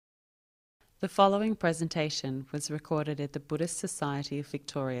The following presentation was recorded at the Buddhist Society of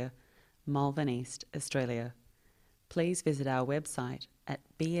Victoria, Malvern East, Australia. Please visit our website at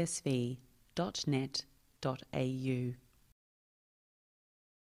bsv.net.au.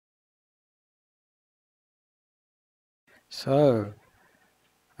 So,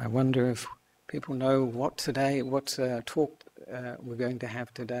 I wonder if people know what talk we're going to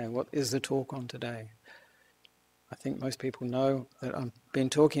have today. What is the talk on today? I think most people know that I've been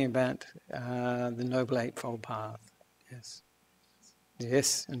talking about the Noble Eightfold Path. Yes,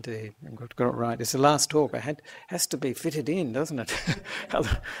 indeed. I've got it right. It's the last talk. It has to be fitted in, doesn't it?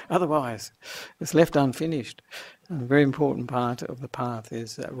 Otherwise, it's left unfinished. And a very important part of the path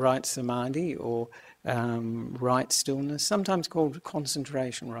is right samadhi, or right stillness, sometimes called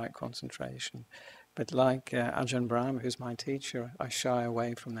concentration, right concentration. But like Ajahn Brahma, who's my teacher, I shy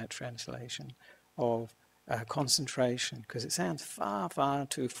away from that translation of concentration, because it sounds far, far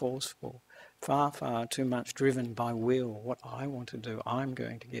too forceful, far, far too much driven by will. What I want to do, I'm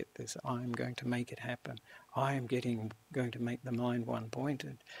going to get this, I'm going to make it happen, I am going to make the mind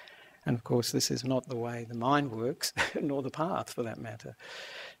one-pointed. And of course this is not the way the mind works, nor the path for that matter.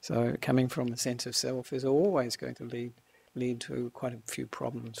 So coming from a sense of self is always going to lead to quite a few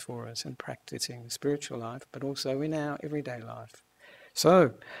problems for us in practicing the spiritual life, but also in our everyday life.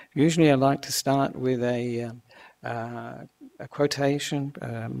 So, usually I like to start with a quotation,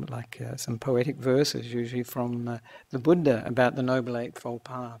 some poetic verses, usually from the Buddha about the Noble Eightfold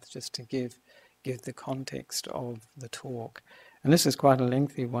Path, just to give the context of the talk. And this is quite a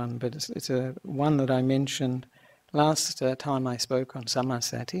lengthy one, but it's a one that I mentioned last time I spoke on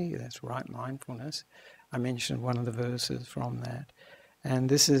Sammasati, that's right mindfulness. I mentioned one of the verses from that. And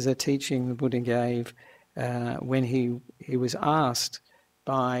this is a teaching the Buddha gave when he was asked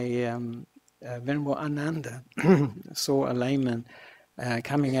by Venerable Ananda, saw a layman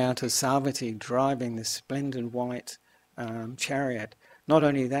coming out of Savatthi driving this splendid white chariot. Not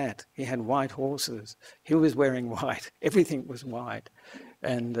only that, he had white horses. He was wearing white. Everything was white.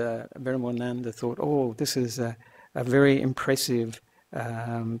 And Venerable Ananda thought, oh, this is a very impressive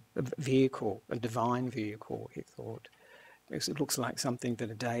vehicle, a divine vehicle, he thought. It looks like something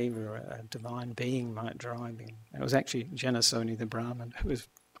that a deva or a divine being might drive in. It was actually Janasoni the Brahmin, who was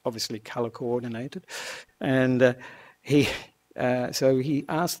obviously colour coordinated. And so he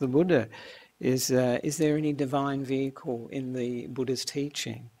asked the Buddha, is there any divine vehicle in the Buddha's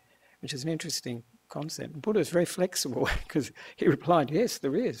teaching? Which is an interesting concept. The Buddha is very flexible, because he replied, yes,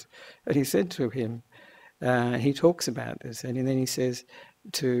 there is. And he said to him, he talks about this, and then he says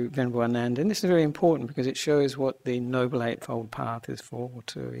to Venerable Ananda, and this is very important because it shows what the Noble Eightfold Path is for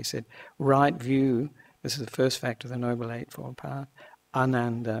too. He said, right view, this is the first factor of the Noble Eightfold Path,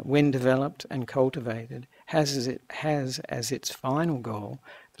 Ananda, when developed and cultivated, has as its final goal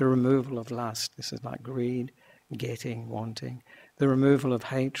the removal of lust. This is like greed, getting, wanting, the removal of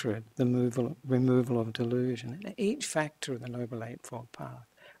hatred, the removal of delusion. And each factor of the Noble Eightfold Path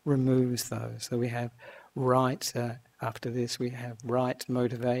removes those. So we have right, after this we have right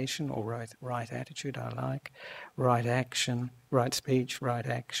motivation, or right attitude, right action, right speech, right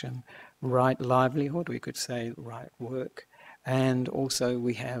action, right livelihood, we could say right work, and also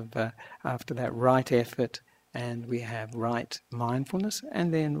we have after that right effort, and we have right mindfulness,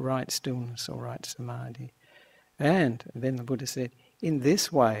 and then right stillness or right samadhi. And then the Buddha said, in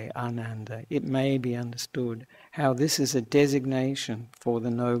this way, Ananda, it may be understood how this is a designation for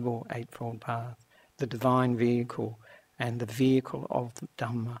the Noble Eightfold Path, the divine vehicle and the vehicle of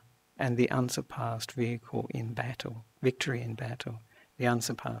Dhamma, and the unsurpassed vehicle in battle, victory in battle, the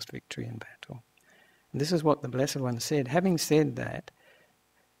unsurpassed victory in battle. And this is what the Blessed One said. Having said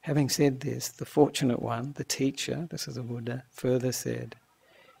this, the fortunate one, the teacher, this is the Buddha, further said,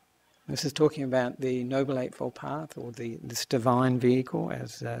 this is talking about the Noble Eightfold Path, or this divine vehicle,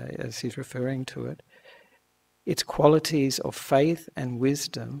 as he's referring to it. Its qualities of faith and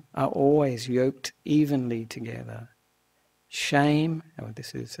wisdom are always yoked evenly together. Shame,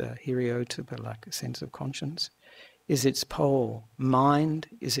 this is hiriyottapa, like a sense of conscience, is its pole. Mind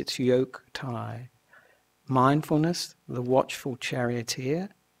is its yoke tie. Mindfulness, the watchful charioteer.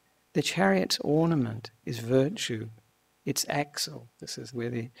 The chariot's ornament is virtue. Its axle, this is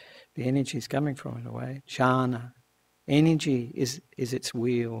where the energy is coming from in a way. Jhana, energy is its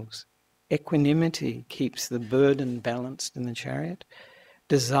wheels. Equanimity keeps the burden balanced in the chariot.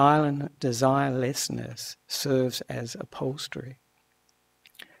 Desirelessness serves as upholstery.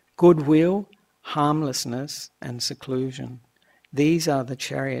 Goodwill, harmlessness, and seclusion. These are the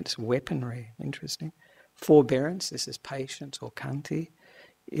chariot's weaponry. Interesting. Forbearance, this is patience or khanti,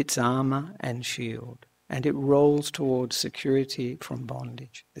 its armour and shield. and it rolls towards security from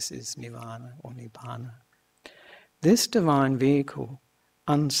bondage. This is nirvana or nibbana. This divine vehicle,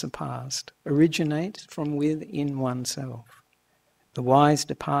 unsurpassed, originates from within oneself. The wise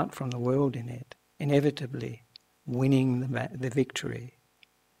depart from the world in it, inevitably winning the victory.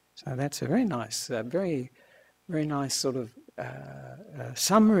 So that's a very nice, very nice sort of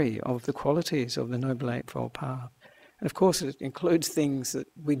summary of the qualities of the Noble Eightfold Path. And of course it includes things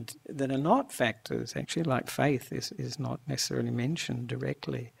that are not factors, actually, like faith is not necessarily mentioned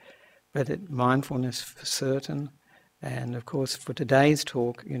directly, but mindfulness for certain. And of course for today's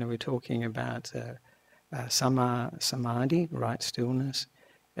talk, we're talking about samadhi, right stillness,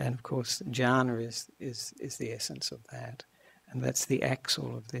 and of course jhana is the essence of that. And that's the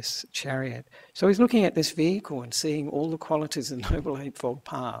axle of this chariot. So he's looking at this vehicle and seeing all the qualities of the Noble Eightfold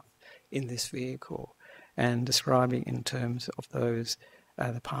Path in this vehicle and describing in terms of those,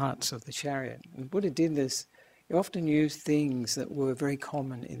 the parts of the chariot. And the Buddha did this. He often used things that were very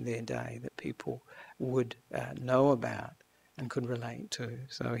common in their day that people would know about and could relate to.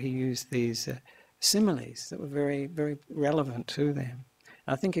 So he used these similes that were very, very relevant to them.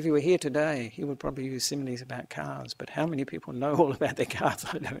 I think if he were here today, he would probably use similes about cars, but how many people know all about their cars,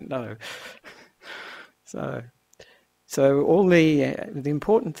 I don't know. So all the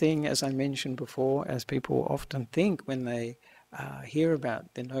important thing, as I mentioned before, as people often think when they hear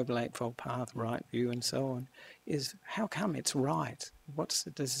about the Noble Eightfold Path, right view and so on, is how come it's right? What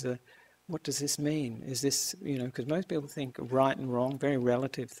does this mean? Is this, because most people think right and wrong, very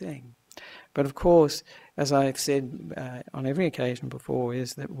relative thing. But of course, as I've said on every occasion before,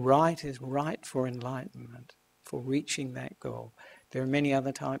 is that right is right for enlightenment, for reaching that goal. There are many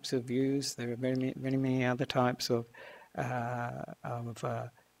other types of views. There are many other types of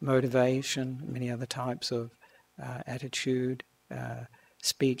motivation, many other types of attitude,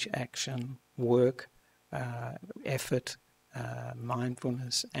 speech, action, work, effort,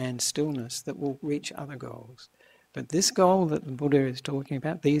 mindfulness, and stillness that will reach other goals. But this goal that the Buddha is talking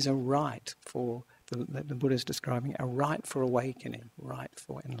about, these are right for, that the Buddha is describing, are right for awakening, right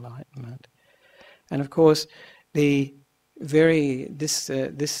for enlightenment. And of course, this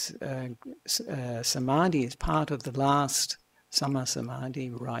samadhi is part of the last, sama samadhi,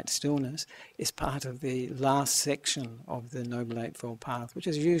 right stillness, is part of the last section of the Noble Eightfold Path, which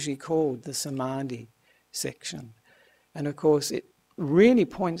is usually called the samadhi section. And of course, it really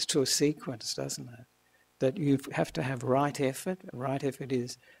points to a sequence, doesn't it? That you have to have right effort. Right effort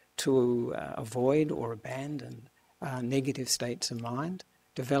is to avoid or abandon negative states of mind,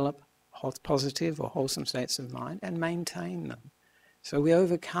 develop positive or wholesome states of mind, and maintain them. So we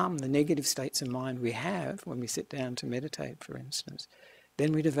overcome the negative states of mind we have when we sit down to meditate, for instance.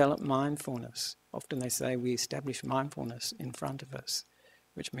 Then we develop mindfulness. Often they say we establish mindfulness in front of us,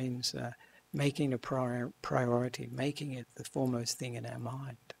 which means making a priority, making it the foremost thing in our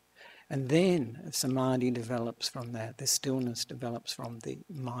mind. And then samadhi develops from that, the stillness develops from the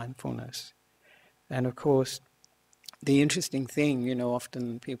mindfulness. And of course, the interesting thing,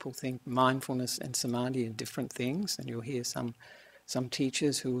 often people think mindfulness and samadhi are different things, and you'll hear some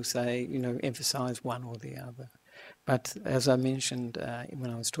teachers who will say, emphasize one or the other. But as I mentioned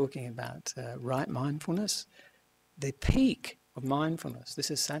when I was talking about right mindfulness, the peak of mindfulness, this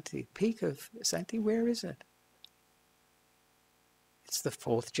is sati, peak of sati, where is it? It's the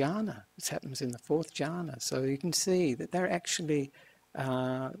fourth jhana. This happens in the fourth jhana. So you can see that they're actually,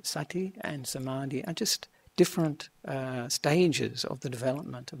 sati and samadhi are just different stages of the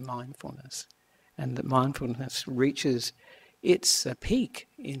development of mindfulness. And that mindfulness reaches its peak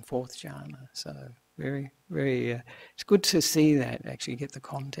in fourth jhana. So very, very, it's good to see that, actually get the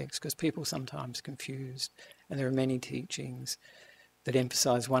context, because people sometimes confused. And there are many teachings that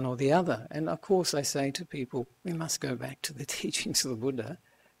emphasize one or the other. And of course I say to people, we must go back to the teachings of the Buddha,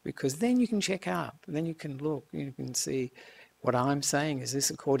 because then you can check out, then you can look, you can see what I'm saying, is this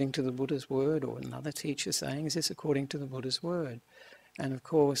according to the Buddha's word, or another teacher saying, is this according to the Buddha's word? And of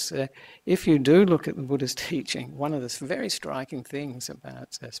course, if you do look at the Buddha's teaching, one of the very striking things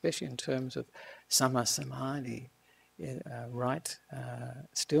about, especially in terms of sama samadhi, right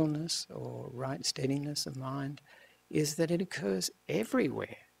stillness or right steadiness of mind, is that it occurs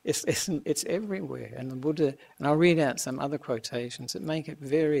everywhere. It's everywhere. And the Buddha, and I'll read out some other quotations that make it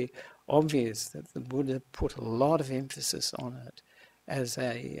very obvious that the Buddha put a lot of emphasis on it as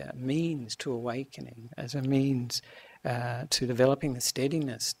a means to awakening, as a means to developing the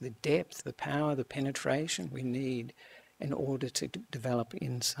steadiness, the depth, the power, the penetration we need in order to develop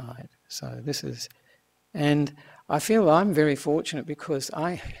insight. So this is, and I feel I'm very fortunate because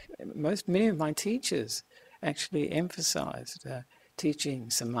many of my teachers actually emphasized teaching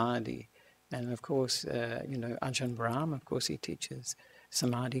samadhi And of course, Ajahn Brahm, of course, he teaches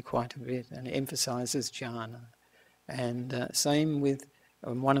samadhi quite a bit and emphasizes jhana. And same with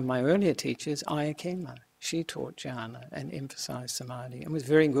one of my earlier teachers, Ayakema. She taught jhana and emphasized samadhi and was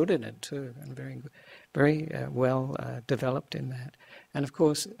very good at it too, and very well developed in that. And of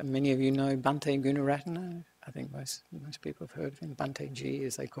course, many of you know Bhante Gunaratana. I think most people have heard of him, Bhante G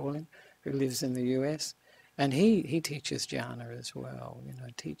as they call him, who lives in the US. And he teaches jhana as well,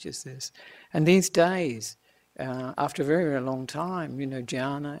 teaches this. And these days, after a very, very long time,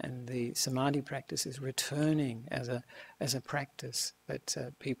 jhana and the samadhi practice is returning as a practice that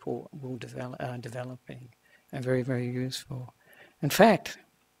people are developing, and very, very useful. In fact,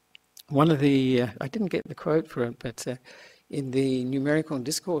 one of the, I didn't get the quote for it, but in the numerical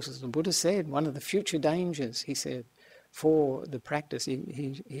discourses, the Buddha said, one of the future dangers, he said, for the practice,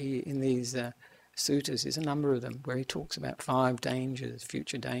 he in these suttas, there's a number of them, where he talks about 5 dangers,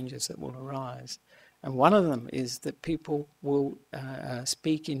 future dangers that will arise. And one of them is that people will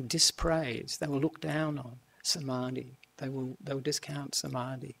speak in dispraise. They will look down on samadhi. They will discount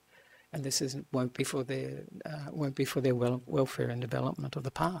samadhi, and this won't be for their welfare and development of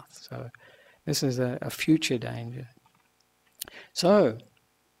the path. So this is a future danger. So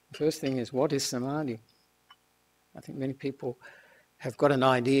the first thing is, what is samadhi? I think many people have got an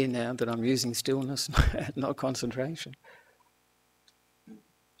idea now that I'm using stillness, not concentration.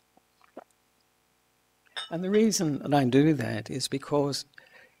 And the reason that I do that is because,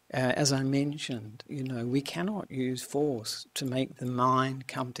 as I mentioned, we cannot use force to make the mind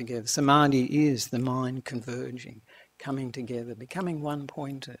come together. Samadhi is the mind converging, coming together, becoming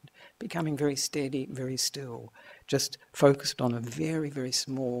one-pointed, becoming very steady, very still, just focused on a very, very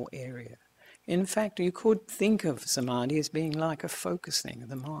small area. In fact, you could think of samadhi as being like a focusing of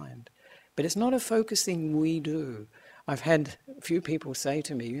the mind. But it's not a focusing we do. I've had a few people say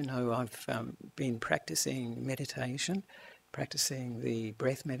to me, I've been practicing meditation, practicing the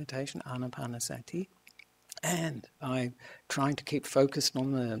breath meditation, anapanasati, and I'm trying to keep focused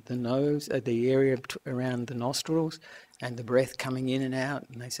on the nose, the area around the nostrils, and the breath coming in and out.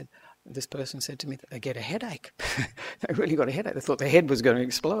 And this person said to me, they get a headache. They really got a headache. They thought their head was going to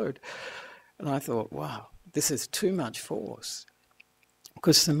explode. And I thought, wow, this is too much force.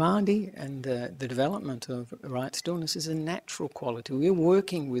 Because samadhi and the development of right stillness is a natural quality. We're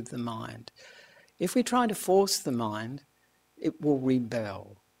working with the mind. If we try to force the mind, it will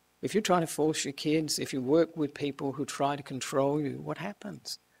rebel. If you try to force your kids, if you work with people who try to control you, what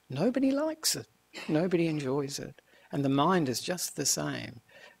happens? Nobody likes it. Nobody enjoys it. And the mind is just the same.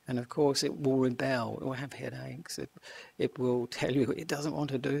 And of course it will rebel, it will have headaches, it will tell you it doesn't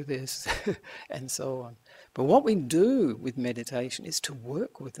want to do this, and so on. But what we do with meditation is to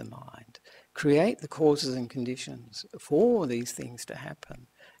work with the mind, create the causes and conditions for these things to happen.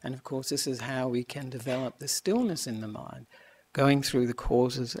 And of course this is how we can develop the stillness in the mind, going through the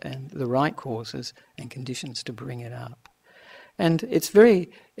causes and the right causes and conditions to bring it up. And it's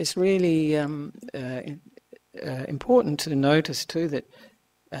really important to notice too that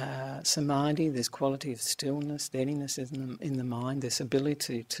samadhi, this quality of stillness, steadiness in the mind, this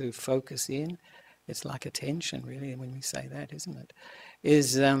ability to focus in, it's like attention really when we say that, isn't it?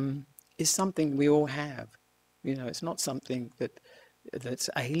 Is something we all have. It's not something that's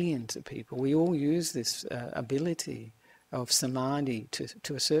alien to people. We all use this ability of samadhi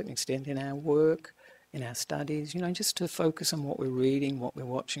to a certain extent in our work, in our studies, just to focus on what we're reading, what we're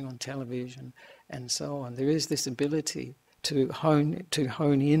watching on television, and so on. There is this ability to hone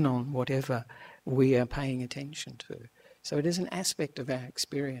in on whatever we are paying attention to. So it is an aspect of our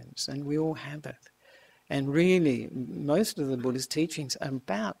experience, and we all have it. And really, most of the Buddha's teachings are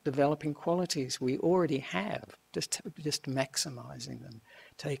about developing qualities we already have, just maximizing them,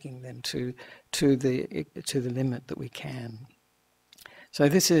 taking them to the limit that we can. So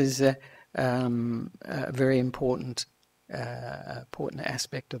this is a very important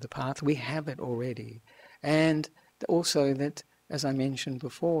aspect of the path. We have it already, and also that, as I mentioned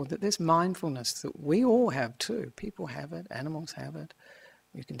before, that there's mindfulness that we all have too. People have it, animals have it.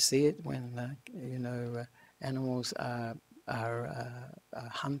 You can see it when animals are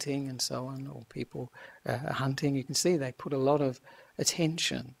hunting and so on, or people are hunting. You can see they put a lot of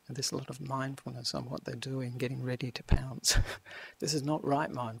attention and there's a lot of mindfulness on what they're doing, getting ready to pounce. This is not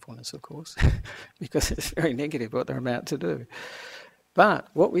right mindfulness, of course, because it's very negative what they're about to do. But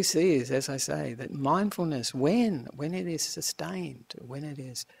what we see is, as I say, that mindfulness, when it is sustained, when it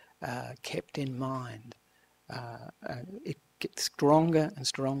is kept in mind, it gets stronger and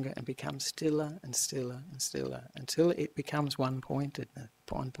stronger and becomes stiller and stiller and stiller until it becomes one-pointed.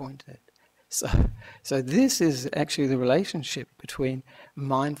 So this is actually the relationship between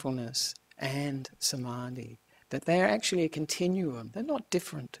mindfulness and samadhi, that they're actually a continuum. They're not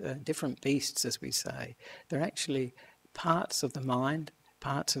different beasts, as we say. They're actually parts of the mind,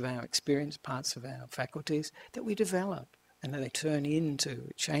 parts of our experience, parts of our faculties that we develop, and that they turn into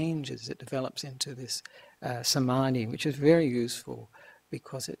changes. It develops into this samadhi, which is very useful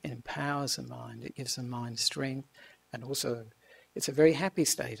because it empowers the mind. It gives the mind strength, and also it's a very happy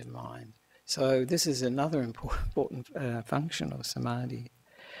state of mind. So this is another important function of samadhi.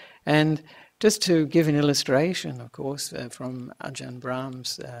 And just to give an illustration, of course, from Ajahn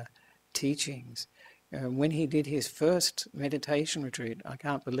Brahm's teachings, when he did his first meditation retreat, I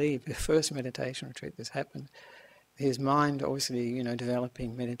can't believe the first meditation retreat this happened, his mind obviously,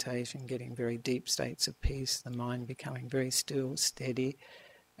 developing meditation, getting very deep states of peace, the mind becoming very still, steady,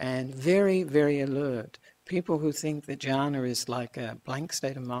 and very, very alert. People who think that jhana is like a blank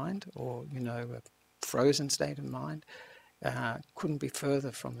state of mind or, a frozen state of mind, couldn't be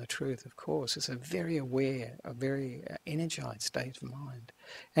further from the truth, of course. It's a very aware, a very energized state of mind.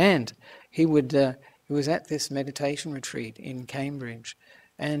 And he was at this meditation retreat in Cambridge,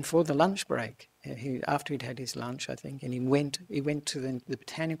 and for the lunch break, after he'd had his lunch, I think, and he went to the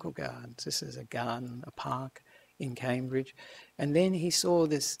botanical gardens. This is a garden, a park in Cambridge, and then he saw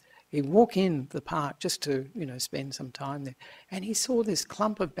this. He'd walk in the park just to, spend some time there, and he saw this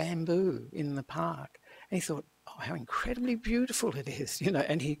clump of bamboo in the park, and he thought, oh, how incredibly beautiful it is,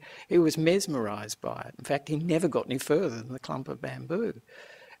 and he was mesmerized by it. In fact, he never got any further than the clump of bamboo.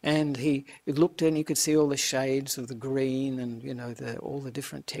 And he looked and he could see all the shades of the green and, all the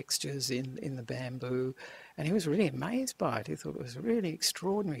different textures in the bamboo. And he was really amazed by it. He thought it was really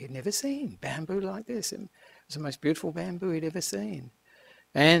extraordinary. He'd never seen bamboo like this. It was the most beautiful bamboo he'd ever seen.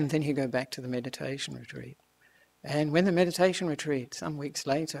 And then he'd go back to the meditation retreat. And when the meditation retreat, some weeks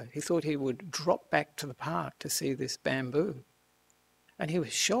later, he thought he would drop back to the park to see this bamboo. And he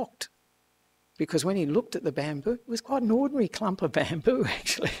was shocked, because when he looked at the bamboo, it was quite an ordinary clump of bamboo,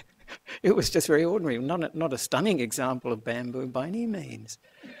 actually. It was just very ordinary, not a stunning example of bamboo by any means.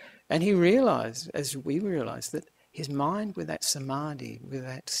 And he realized, as we realized, that his mind, with that samadhi, with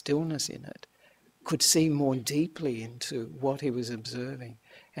that stillness in it, could see more deeply into what he was observing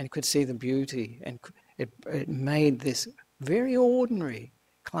and could see the beauty, and it made this very ordinary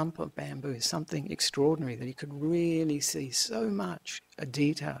clump of bamboo something extraordinary that he could really see so much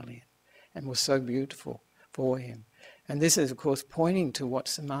detail in, and was so beautiful for him. And this is, of course, pointing to what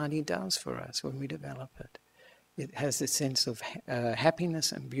samadhi does for us when we develop it. It has this sense of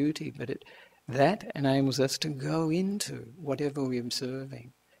happiness and beauty, but that enables us to go into whatever we're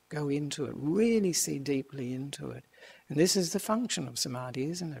observing, go into it, really see deeply into it. And this is the function of samadhi,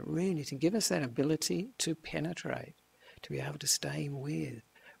 isn't it? Really, to give us that ability to penetrate, to be able to stay with,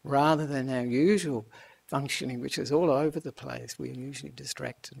 rather than our usual functioning, which is all over the place. We're usually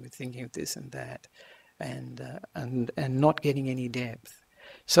distracted with thinking of this and that, and not getting any depth.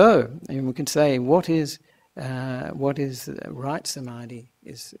 So, and we can say what is right samadhi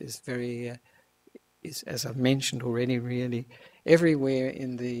is very, as I've mentioned already, really everywhere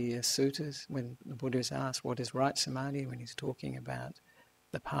in the suttas. When the Buddha is asked what is right samadhi, when he's talking about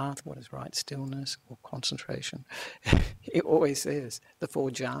the path, what is right stillness or concentration, it always says the four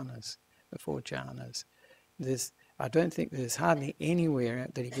jhanas. The four jhanas. I don't think there's hardly anywhere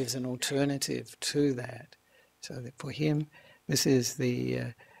that he gives an alternative to that. So that for him, this is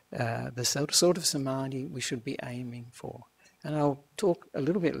the sort of samadhi we should be aiming for. And I'll talk a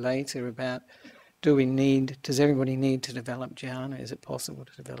little bit later about does everybody need to develop jhana? Is it possible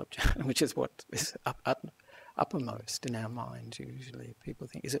to develop jhana? Which is what is uppermost in our minds usually. People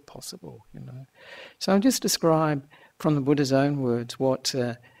think, is it possible? So I'll just describe from the Buddha's own words what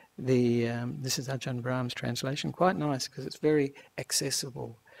this is Ajahn Brahm's translation, quite nice because it's very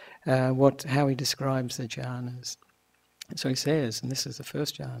accessible, how he describes the jhanas. So he says, and this is the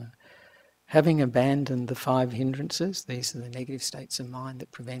first jhana, having abandoned the 5 hindrances, these are the negative states of mind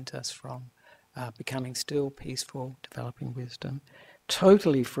that prevent us from becoming still, peaceful, developing wisdom,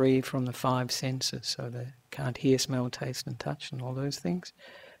 totally free from the 5 senses, so they can't hear, smell, taste and touch and all those things,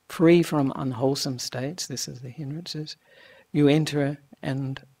 free from unwholesome states, this is the hindrances, you enter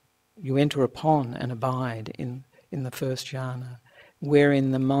upon and abide in the first jhana,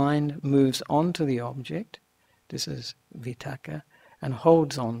 wherein the mind moves on to the object, this is vitakka, and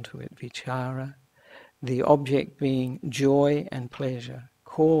holds on to it, vichara, the object being joy and pleasure,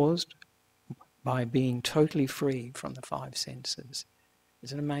 caused by being totally free from the 5 senses.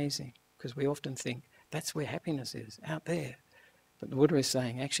 Isn't it amazing? Because we often think that's where happiness is, out there. But the Buddha is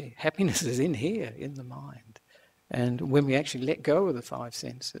saying, actually, happiness is in here, in the mind. And when we actually let go of the 5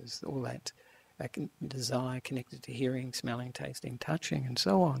 senses, all that desire connected to hearing, smelling, tasting, touching, and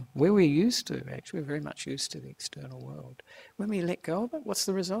so on. Where we're used to, actually, we're very much used to the external world. When we let go of it, what's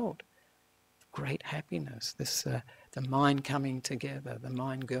the result? Great happiness. The mind coming together, the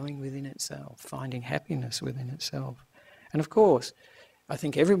mind going within itself, finding happiness within itself. And of course, I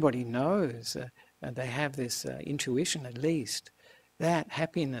think everybody knows, they have this intuition at least, that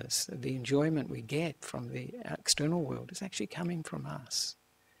happiness, the enjoyment we get from the external world is actually coming from us.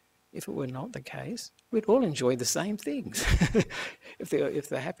 If it were not the case, we'd all enjoy the same things. If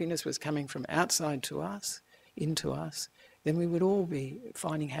the happiness was coming from outside to us, into us, then we would all be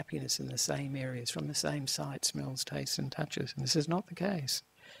finding happiness in the same areas, from the same sight, smells, tastes and touches. And this is not the case.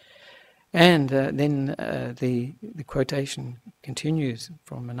 And then the quotation continues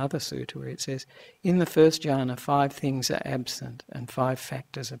from another sutta where it says, in the first jhana 5 things are absent and 5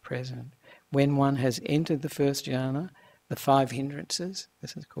 factors are present. When one has entered the first jhana, the 5 hindrances,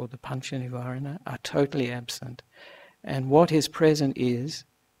 this is called the pancha nivarana, are totally absent. And what is present is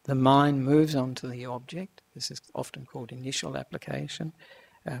the mind moves on to the object. This is often called initial application,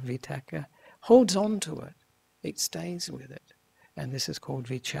 vitakka, holds on to it. It stays with it. And this is called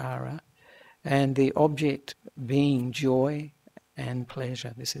vichara. And the object being joy and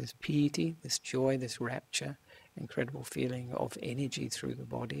pleasure. This is piti, this joy, this rapture, incredible feeling of energy through the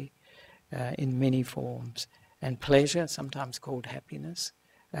body in many forms. And pleasure, sometimes called happiness.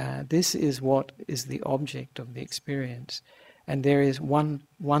 This is what is the object of the experience. And there is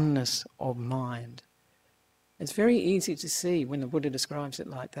oneness of mind. It's very easy to see when the Buddha describes it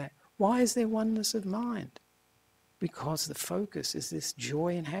like that. Why is there oneness of mind? Because the focus is this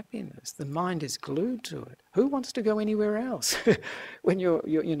joy and happiness. The mind is glued to it. Who wants to go anywhere else? When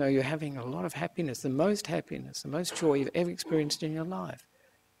you're having a lot of happiness, the most joy you've ever experienced in your life.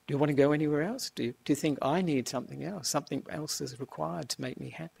 Do you want to go anywhere else? Do you think I need something else? Something else is required to make me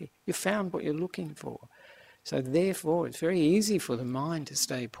happy. You found what you're looking for. So therefore, it's very easy for the mind to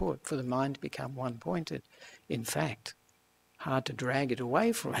stay put, for the mind to become one-pointed. In fact, hard to drag it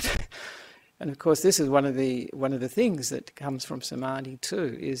away from it. And of course, this is one of the things that comes from samadhi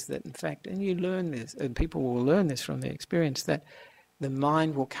too, is that in fact, and you learn this, and people will learn this from their experience, that the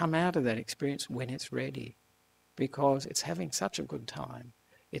mind will come out of that experience when it's ready, because it's having such a good time.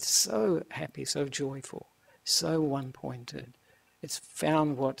 It's so happy, so joyful, so one-pointed. It's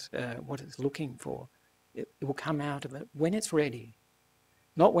found what it's looking for. It will come out of it when it's ready,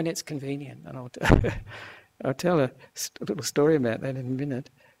 not when it's convenient. And I'll tell a little story about that in a minute.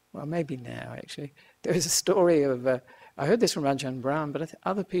 Well, maybe now, actually. There is a story of, I heard this from Ajahn Brahm, but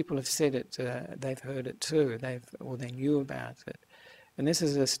other people have said it, they've heard it too, they knew about it. And this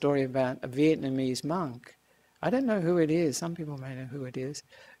is a story about a Vietnamese monk. I don't know who it is, some people may know who it is,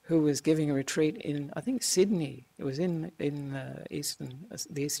 who was giving a retreat in, I think, Sydney. It was in the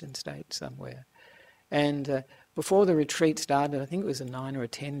eastern states somewhere. And before the retreat started, I think it was a 9 or a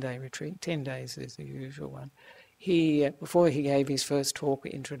 10-day retreat, 10 days is the usual one, before he gave his first talk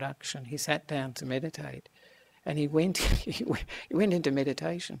introduction, he sat down to meditate, and he went into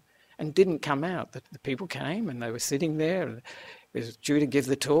meditation and didn't come out. The people came and they were sitting there, and he was due to give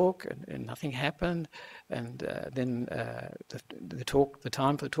the talk, and nothing happened. And then the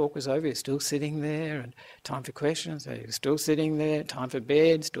time for the talk was over. He was still sitting there, and time for questions. He was still sitting there. Time for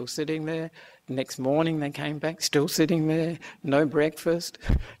bed, still sitting there. The next morning they came back, still sitting there. No breakfast,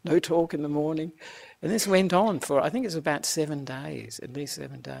 no talk in the morning. And this went on for, I think it was about 7 days, at least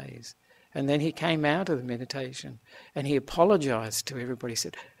 7 days. And then he came out of the meditation and he apologised to everybody. He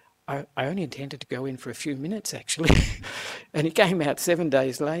said, I only intended to go in for a few minutes, actually. And he came out 7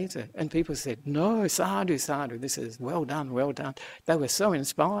 days later. And people said, no, sadhu, sadhu, this is well done, well done. They were so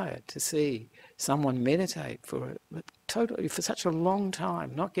inspired to see someone meditate for such a long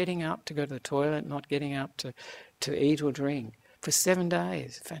time, not getting up to go to the toilet, not getting up to eat or drink, for 7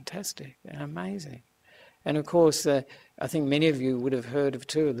 days. Fantastic and amazing. And of course, I think many of you would have heard of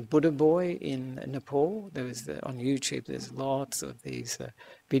too, the Buddha boy in Nepal. There was on YouTube, there's lots of these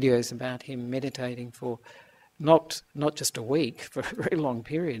videos about him meditating for not just a week, for very long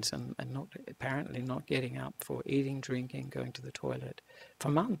periods, and apparently not getting up for eating, drinking, going to the toilet for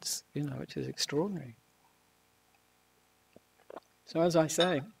months, which is extraordinary. So as I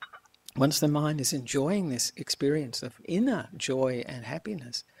say, once the mind is enjoying this experience of inner joy and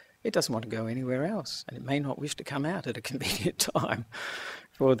happiness, it doesn't want to go anywhere else, and it may not wish to come out at a convenient time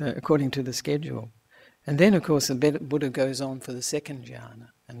according to the schedule. And then, of course, the Buddha goes on for the second jhana,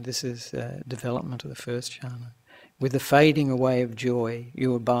 and this is development of the first jhana. With the fading away of joy,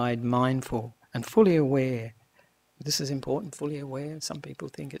 you abide mindful and fully aware. This is important, fully aware. Some people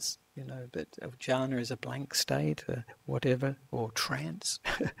think it's, that jhana is a blank state, whatever, or trance.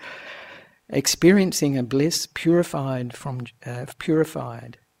 Experiencing a bliss purified from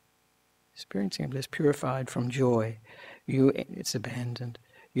joy, it's abandoned.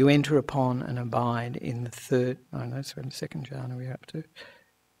 You enter upon and abide in the second jhana we're up to.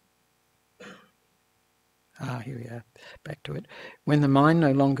 Here we are, back to it. When the mind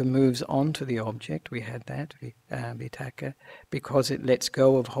no longer moves on to the object, we had that, vitakka, because it lets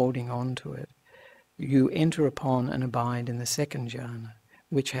go of holding on to it. You enter upon and abide in the second jhana,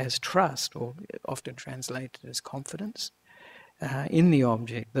 which has trust, or often translated as confidence, in the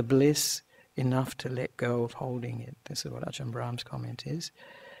object, the bliss enough to let go of holding it. This is what Ajahn Brahm's comment is.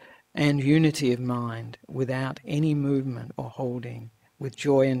 And unity of mind, without any movement or holding, with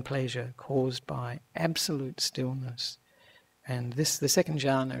joy and pleasure caused by absolute stillness. And the second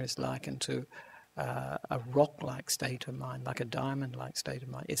jhana is likened to a rock-like state of mind, like a diamond-like state of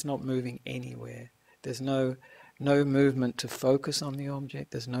mind. It's not moving anywhere. There's no movement to focus on the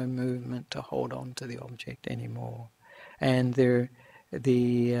object. There's no movement to hold on to the object anymore. And the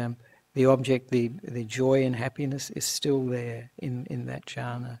object, the joy and happiness is still there in that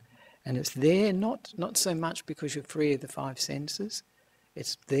jhana. And it's there not so much because you're free of the five senses.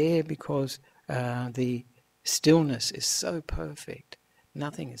 It's there because the stillness is so perfect.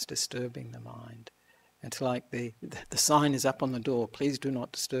 Nothing is disturbing the mind. It's like the sign is up on the door, please do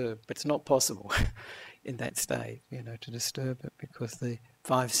not disturb. But it's not possible in that state, to disturb it, because the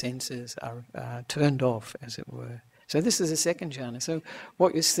five senses are turned off, as it were. So this is a second jhana. So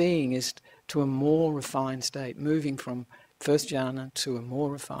what you're seeing is to a more refined state, moving from first jhana to a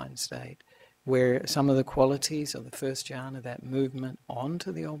more refined state, where some of the qualities of the first jhana, that movement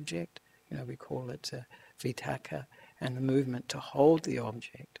onto the object, we call it vitakka, and the movement to hold the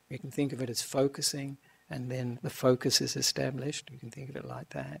object. You can think of it as focusing, and then the focus is established. You can think of it like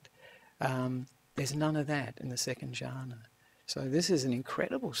that. There's none of that in the second jhana. So this is an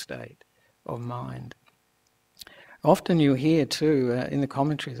incredible state of mind. Often you hear too, in the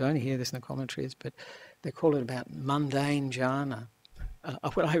commentaries, I only hear this in the commentaries, but they call it about mundane jhana.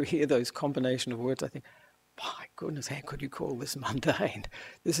 When I hear those combination of words, I think, my goodness, how could you call this mundane?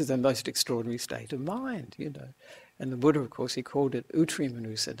 This is the most extraordinary state of mind, And the Buddha, of course, he called it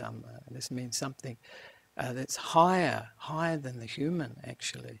utrimanusa Dhamma. And this means something that's higher than the human,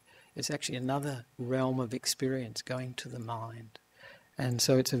 actually. It's actually another realm of experience going to the mind. And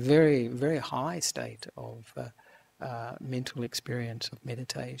so it's a very, very high state of mental experience of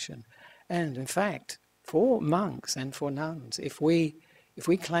meditation. And in fact, for monks and for nuns, if we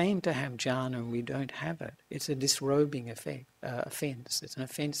claim to have jhana and we don't have it, it's a disrobing offence. It's an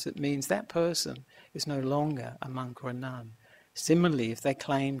offence that means that person is no longer a monk or a nun. Similarly, if they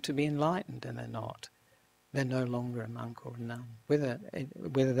claim to be enlightened and they're not, they're no longer a monk or a nun,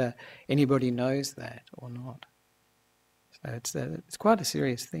 whether anybody knows that or not. So it's quite a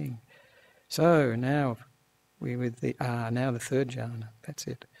serious thing. So now we're with the third jhana. That's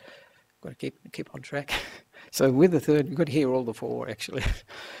it. Got to keep on track. So with the third, you've got to hear all the four actually.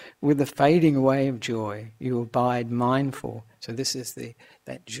 With the fading away of joy, you abide mindful. So this is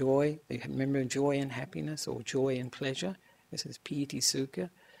that joy. Remember joy and happiness, or joy and pleasure. This is piti sukha.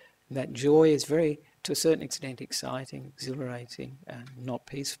 That joy is very, to a certain extent, exciting, exhilarating, and not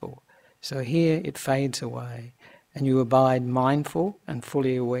peaceful. So here it fades away, and you abide mindful and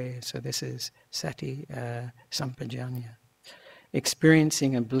fully aware. So this is sati sampajanya.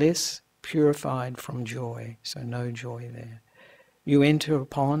 Experiencing a bliss purified from joy, so no joy there. You enter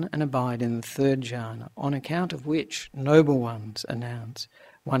upon and abide in the third jhana, on account of which noble ones announce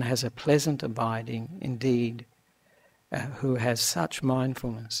one has a pleasant abiding indeed, who has such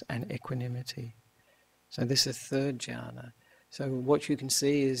mindfulness and equanimity. So this is third jhana. So what you can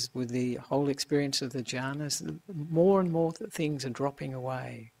see is with the whole experience of the jhanas, more and more things are dropping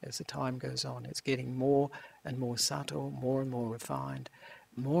away as the time goes on. It's getting more and more subtle, more and more refined,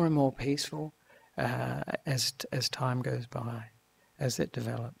 more and more peaceful as time goes by, as it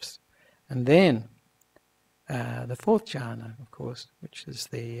develops. And then the fourth jhana, of course, which is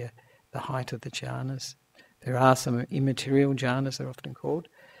the height of the jhanas. There are some immaterial jhanas, they're often called,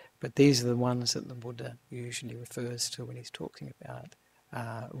 but these are the ones that the Buddha usually refers to when he's talking about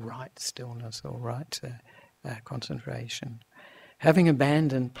right stillness or right concentration. Having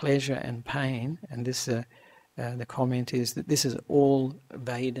abandoned pleasure and pain, and this the comment is that this is all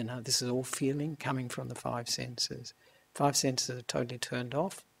Vedana, this is all feeling coming from the five senses. Five senses are totally turned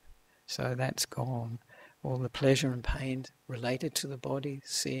off, so that's gone. All the pleasure and pain related to the body,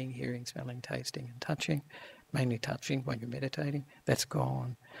 seeing, hearing, smelling, tasting and touching, mainly touching when you're meditating, that's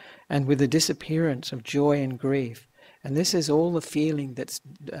gone. And with the disappearance of joy and grief, and this is all the feeling that's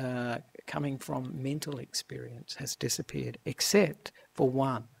coming from mental experience has disappeared, except for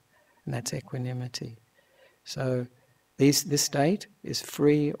one, and that's equanimity. So this state is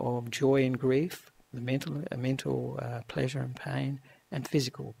free of joy and grief, the mental pleasure and pain, and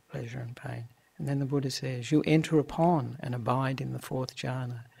physical pleasure and pain. And then the Buddha says, you enter upon and abide in the fourth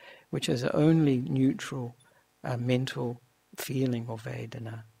jhana, which is only neutral mental feeling or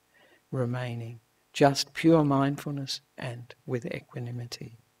Vedana remaining, just pure mindfulness and with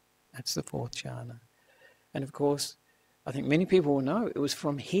equanimity. That's the fourth jhana. And of course, I think many people will know it was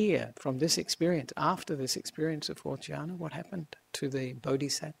from here, from this experience, after this experience of fourth jhana, what happened to the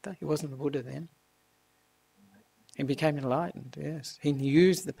Bodhisattva? He wasn't the Buddha then. He became enlightened, yes. He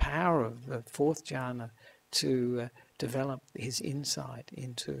used the power of the fourth jhana to develop his insight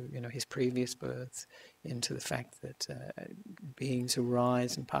into, his previous births, into the fact that beings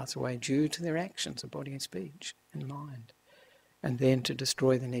arise and pass away due to their actions of body and speech and mind, and then to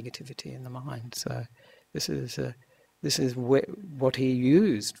destroy the negativity in the mind. So this is what he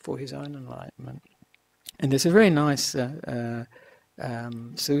used for his own enlightenment. And there's a very nice sutta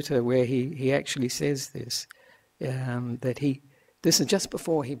where he actually says this, this is just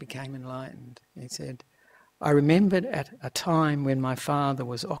before he became enlightened. He said, I remembered at a time when my father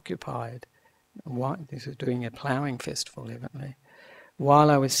was occupied, this is doing a ploughing festival evidently,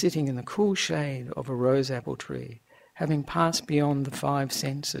 while I was sitting in the cool shade of a rose apple tree, having passed beyond the five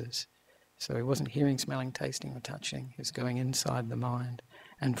senses. So he wasn't hearing, smelling, tasting or touching, he was going inside the mind,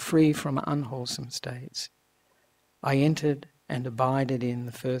 and free from unwholesome states. I entered and abided in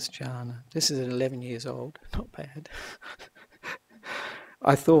the first jhana. This is at 11 years old, not bad.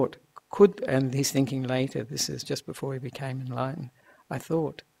 I thought, and he's thinking later, this is just before he became enlightened, I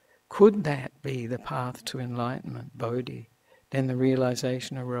thought, could that be the path to enlightenment, Bodhi? Then the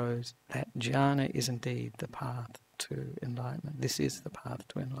realization arose that jhana is indeed the path to enlightenment. This is the path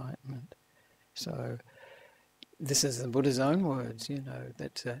to enlightenment. So this is the Buddha's own words,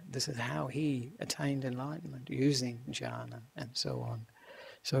 that this is how he attained enlightenment, using jhana and so on.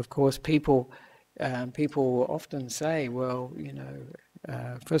 So of course people often say, well,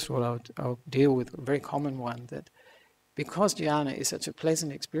 first of all I'll deal with a very common one, that because jhana is such a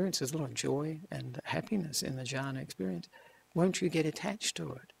pleasant experience, there's a lot of joy and happiness in the jhana experience, won't you get attached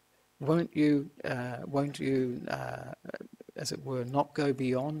to it? Won't you, as it were, not go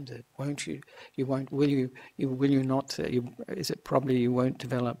beyond it? Won't you? You won't. Will you not? Is it probably you won't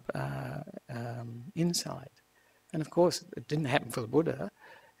develop insight? And of course, it didn't happen for the Buddha.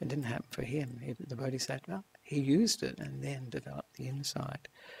 It didn't happen for him. The Bodhisattva, he used it and then developed the insight.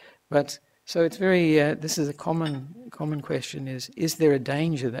 But so it's very. This is a common question: is there a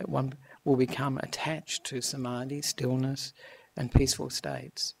danger that one will become attached to samadhi, stillness, and peaceful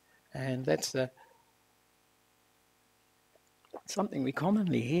states? And that's something we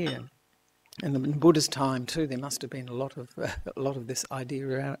commonly hear. And in Buddha's time too, there must have been a lot of this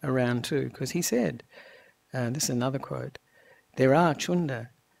idea around too, because he said, this is another quote, there are Chunda,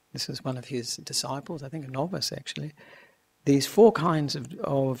 this is one of his disciples, I think a novice actually, these four kinds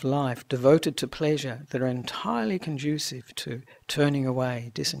of life devoted to pleasure that are entirely conducive to turning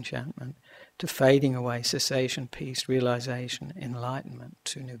away disenchantment, to fading away cessation, peace, realization, enlightenment,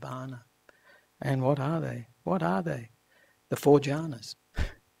 to nibbana. And what are they? What are they? The four jhanas.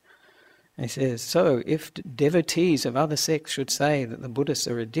 And he says, so if devotees of other sects should say that the Buddhists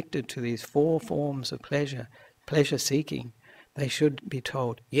are addicted to these four forms of pleasure seeking, they should be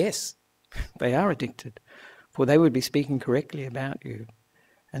told, yes, they are addicted, for they would be speaking correctly about you.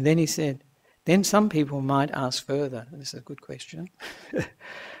 And then he said, then some people might ask further, and this is a good question,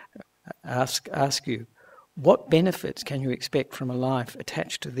 ask you, what benefits can you expect from a life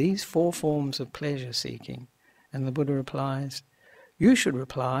attached to these four forms of pleasure seeking? And the Buddha replies, you should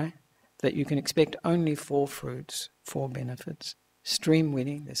reply that you can expect only four fruits, four benefits. Stream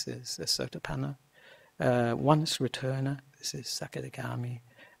winning, this is the sotapanna. Once returner, this is sakadagami.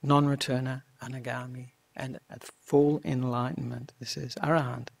 Non-returner, anagami. And at full enlightenment, this is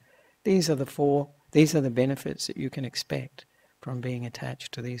arahant. These are the benefits that you can expect from being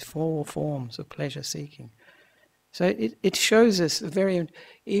attached to these four forms of pleasure seeking. So it shows us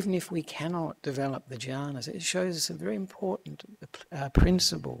even if we cannot develop the jhanas, it shows us a very important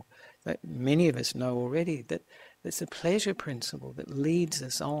principle that many of us know already, that it's a pleasure principle that leads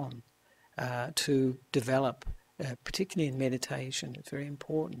us on to develop, particularly in meditation. It's very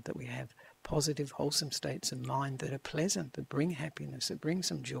important that we have positive, wholesome states of mind that are pleasant, that bring happiness, that bring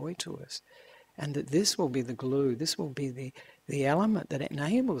some joy to us. And that this will be the glue, this will be the element that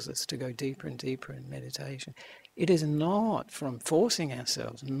enables us to go deeper and deeper in meditation. It is not from forcing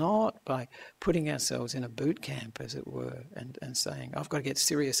ourselves, not by putting ourselves in a boot camp, as it were, and saying, I've got to get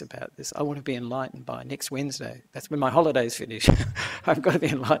serious about this. I want to be enlightened by next Wednesday. That's when my holidays finish. I've got to be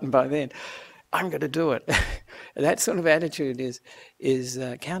enlightened by then. I'm going to do it. That sort of attitude is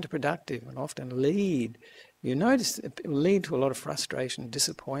counterproductive and often you notice it will lead to a lot of frustration,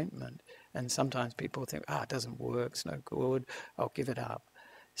 disappointment, and sometimes people think, it doesn't work, it's no good, I'll give it up.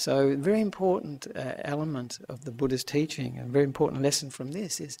 So a very important element of the Buddha's teaching, and a very important lesson from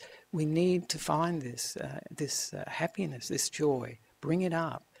this is we need to find this happiness, this joy, bring it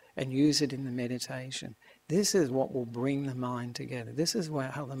up and use it in the meditation. This is what will bring the mind together. This is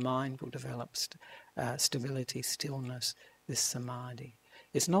how the mind will develop stability, stillness, this samadhi.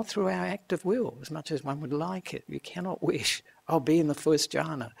 It's not through our act of will, as much as one would like it. You cannot wish, I'll be in the first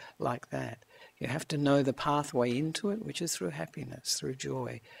jhana like that. You have to know the pathway into it, which is through happiness, through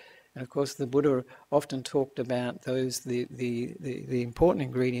joy. And of course the Buddha often talked about the important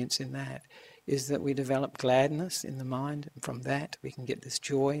ingredients in that is that we develop gladness in the mind, and from that we can get this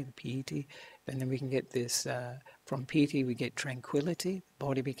joy, the piti, and then we can get this, from piti we get tranquility, the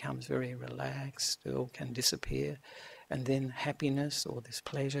body becomes very relaxed, still can disappear, and then happiness or this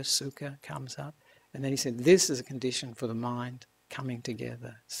pleasure, sukha, comes up. And then he said this is a condition for the mind coming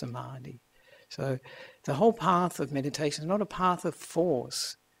together, samadhi. So the whole path of meditation is not a path of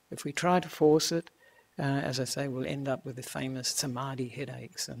force. If we try to force it, as I say, we'll end up with the famous samadhi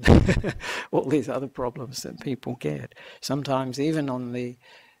headaches and all these other problems that people get. Sometimes even on the,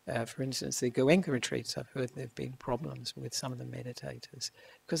 for instance, the Goenka retreats, I've heard there have been problems with some of the meditators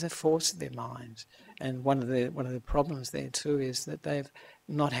because they've forced their minds. And one of the problems there too is that they've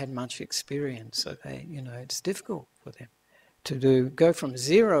not had much experience, so it's difficult for them to go from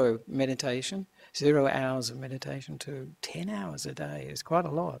 0 meditation, 0 hours of meditation, to 10 hours a day is quite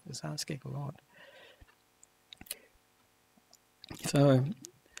a lot. It's asking a lot. So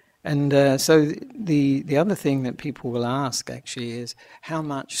the other thing that people will ask actually is, how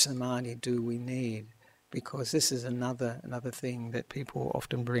much samadhi do we need? Because this is another thing that people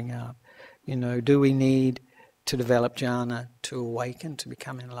often bring up. Do we need to develop jhana to awaken, to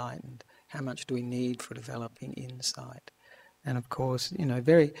become enlightened? How much do we need for developing insight? And of course,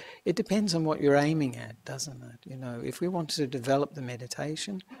 it depends on what you're aiming at, doesn't it? If we want to develop the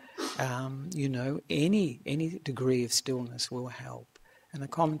meditation, any degree of stillness will help. And the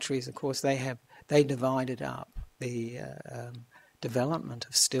commentaries, of course, they divided up the development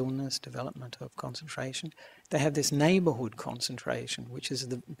of stillness, development of concentration. They have this neighborhood concentration, which is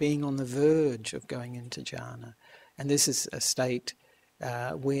being on the verge of going into jhana. And this is a state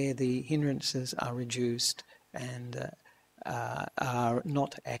where the hindrances are reduced and are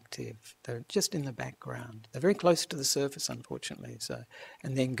not active. They're just in the background. They're very close to the surface, unfortunately.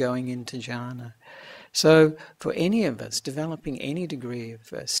 And then going into jhana. So for any of us, developing any degree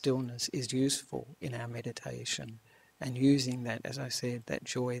of stillness is useful in our meditation, and using that, as I said, that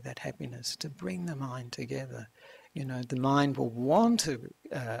joy, that happiness, to bring the mind together. The mind will want to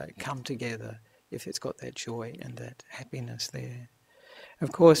come together if it's got that joy and that happiness there.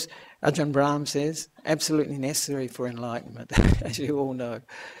 Of course, Ajahn Brahm says, absolutely necessary for enlightenment, as you all know,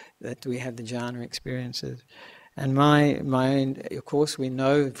 that we have the jhana experiences. And of course, we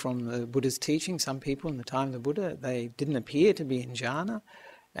know from the Buddha's teaching, some people in the time of the Buddha, they didn't appear to be in jhana,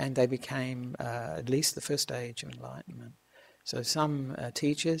 and they became at least the first stage of enlightenment. So some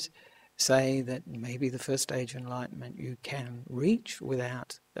teachers say that maybe the first stage of enlightenment you can reach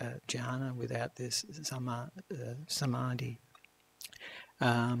without jhana, without this samadhi.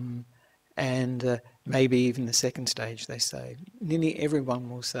 And maybe even the second stage, they say. Nearly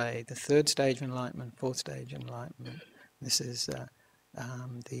everyone will say the third stage of enlightenment, fourth stage of enlightenment. This is the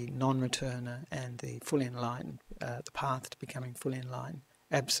non-returner and the fully enlightened, the path to becoming fully enlightened,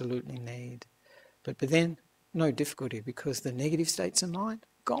 absolutely need. But then, no difficulty, because the negative states of mind,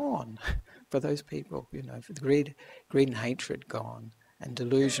 gone for those people, for the greed and hatred gone, and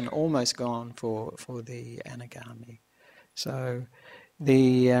delusion almost gone for the anagami. So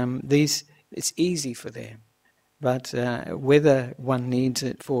it's easy for them, but whether one needs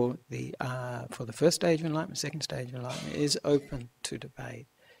it for the first stage of enlightenment, second stage of enlightenment, is open to debate.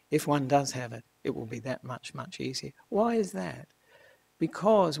 If one does have it, it will be that much easier. Why is that?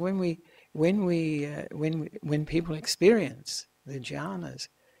 Because when people experience the jhanas,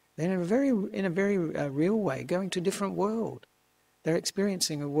 they're in a very real way going to a different world. They're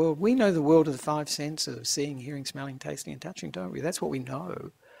experiencing a world. We know the world of the 5 senses, seeing, hearing, smelling, tasting, and touching, don't we? That's what we know.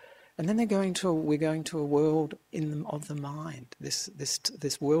 And then we're going to a world of the mind, this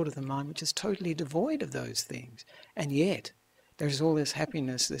world of the mind which is totally devoid of those things. And yet, there's all this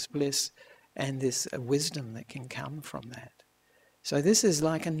happiness, this bliss, and this wisdom that can come from that. So this is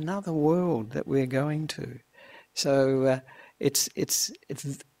like another world that we're going to. So it's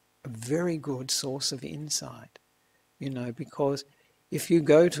a very good source of insight, because if you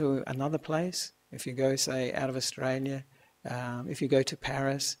go to another place, if you go, say, out of Australia, if you go to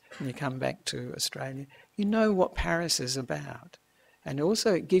Paris and you come back to Australia, you know what Paris is about. And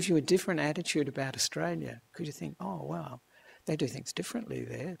also it gives you a different attitude about Australia, because you think, oh, wow, they do things differently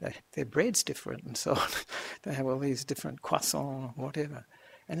there. Their bread's different and so on. They have all these different croissants or whatever.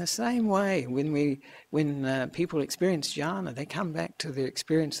 And the same way, when people experience jhana, they come back to the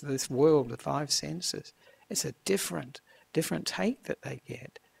experience of this world, the five senses. It's a different take that they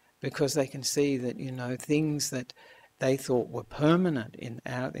get, because they can see that, things that they thought were permanent in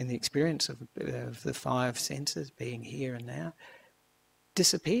the experience of the five senses, being here and now,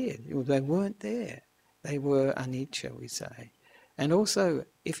 disappeared. They weren't there. They were anicca, we say. And also,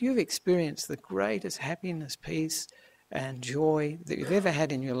 if you've experienced the greatest happiness, peace, and joy that you've ever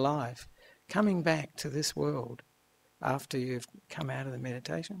had in your life, coming back to this world after you've come out of the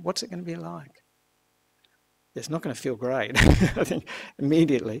meditation, what's it going to be like? It's not going to feel great. I think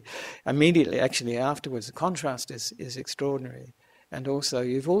immediately, actually afterwards, the contrast is extraordinary. And also,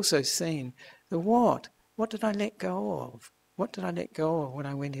 you've also seen the what. What did I let go of? What did I let go of when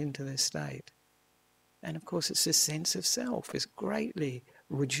I went into this state? And of course, it's this sense of self is greatly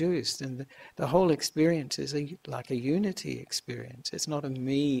reduced, and the whole experience is like a unity experience. It's not a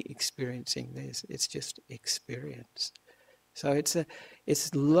me experiencing this; it's just experience. So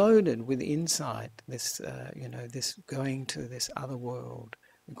it's loaded with insight. This this going to this other world.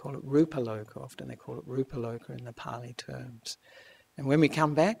 We call it Rupaloka. Often they call it Rupaloka in the Pali terms. And when we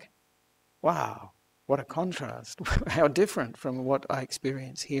come back, wow, what a contrast! How different from what I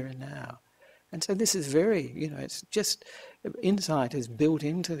experience here and now. And so this is very, it's just, insight is built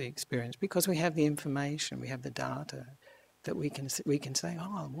into the experience because we have the information, we have the data that we can say,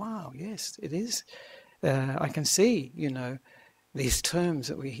 oh, wow, yes, it is. I can see, these terms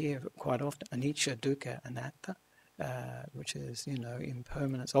that we hear quite often, anicca, dukkha, anatta, which is,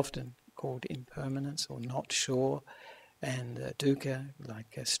 impermanence, often called impermanence or not sure, and dukkha,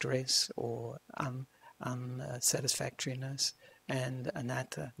 like stress or unsatisfactoriness, and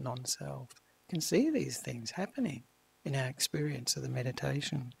anatta, non-self. Can see these things happening in our experience of the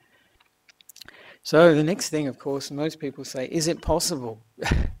meditation. So the next thing, of course, most people say, is it possible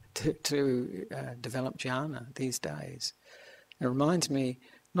to develop jhana these days? It reminds me,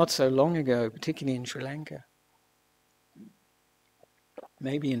 not so long ago, particularly in Sri Lanka,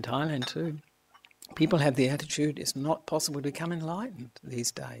 maybe in Thailand too, people have the attitude it's not possible to become enlightened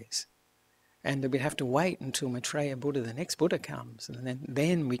these days. And that we'd have to wait until Maitreya Buddha, the next Buddha, comes, and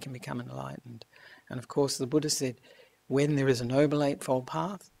then we can become enlightened. And of course the Buddha said, when there is a Noble Eightfold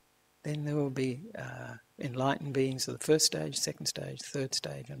Path, then there will be enlightened beings of the first stage, second stage, third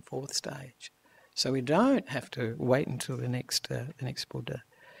stage, and fourth stage. So we don't have to wait until the next Buddha.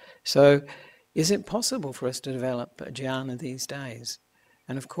 So is it possible for us to develop jhana these days?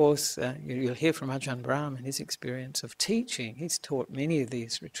 And of course, you'll hear from Ajahn Brahm and his experience of teaching. He's taught many of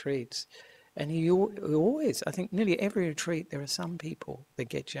these retreats. And he always, I think nearly every retreat, there are some people that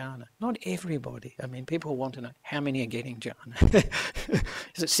get jhana. Not everybody. I mean, people want to know how many are getting jhana.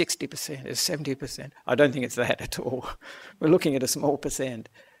 Is it 60%? Is it 70%? I don't think it's that at all. We're looking at a small percent.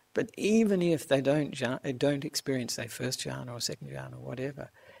 But even if they don't experience their first jhana or second jhana or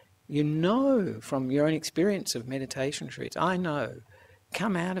whatever, from your own experience of meditation retreats, I know,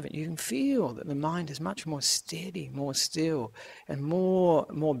 come out of it, you can feel that the mind is much more steady, more still, and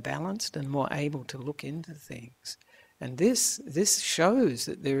more balanced and more able to look into things. And this shows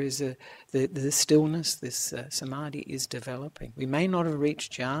that there is the stillness, this samadhi is developing. We may not have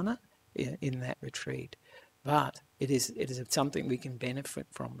reached jhana in that retreat, but it is something we can benefit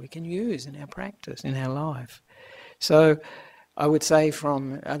from, we can use in our practice, in our life. So I would say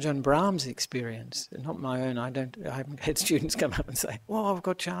from Ajahn Brahm's experience, not my own, I haven't had students come up and say, oh, I've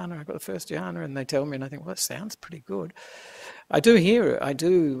got jhana, I've got the first jhana, and they tell me, and I think, well, that sounds pretty good. I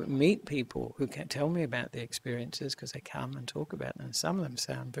do meet people who can tell me about their experiences because they come and talk about them, and some of them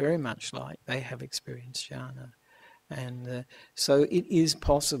sound very much like they have experienced jhana. And so it is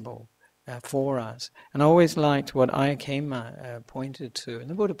possible for us. And I always liked what Ayakema pointed to, and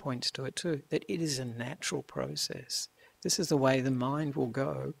the Buddha points to it too, that it is a natural process. This is the way the mind will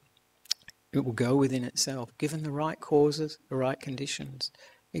go. It will go within itself. Given the right causes, the right conditions,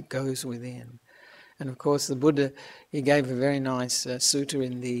 it goes within. And of course the Buddha, he gave a very nice sutta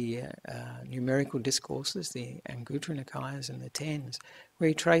in the numerical discourses, the Anguttara Nikayas and the Tens, where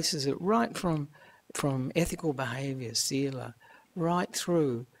he traces it right from ethical behaviour, sila, right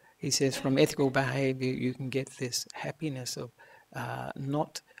through, he says from ethical behaviour you can get this happiness of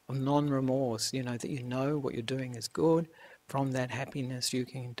non-remorse, that you know what you're doing is good. From that happiness you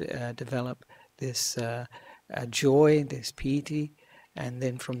can develop this joy, this piety, and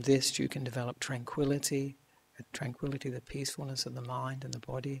then from this you can develop tranquility, the peacefulness of the mind and the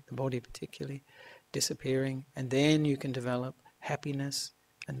body particularly disappearing, and then you can develop happiness,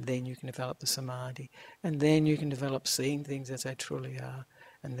 and then you can develop the samadhi, and then you can develop seeing things as they truly are,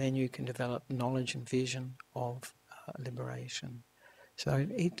 and then you can develop knowledge and vision of liberation. So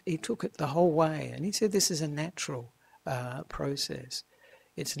he took it the whole way, and he said this is a natural process.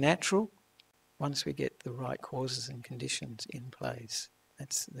 It's natural once we get the right causes and conditions in place.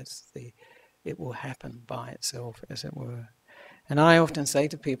 It will happen by itself, as it were. And I often say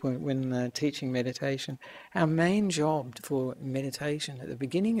to people when teaching meditation, our main job for meditation at the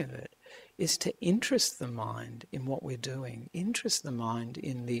beginning of it is to interest the mind in what we're doing, interest the mind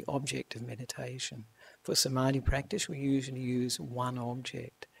in the object of meditation. For samadhi practice, we usually use one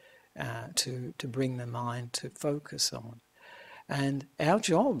object to bring the mind to focus on. And our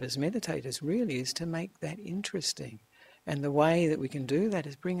job as meditators really is to make that interesting. And the way that we can do that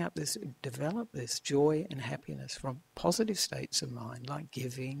is develop this joy and happiness from positive states of mind, like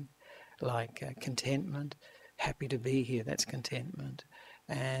giving, like contentment, happy to be here, that's contentment,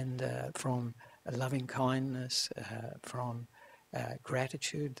 and from loving kindness, from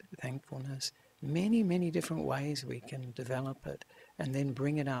gratitude, thankfulness, many, many different ways we can develop it and then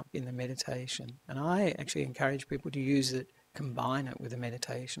bring it up in the meditation. And I actually encourage people to use it, combine it with a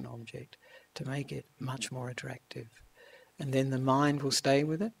meditation object to make it much more attractive. And then the mind will stay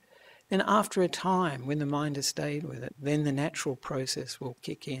with it. Then after a time, when the mind has stayed with it, then the natural process will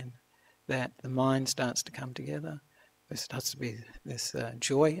kick in, that the mind starts to come together. There starts to be this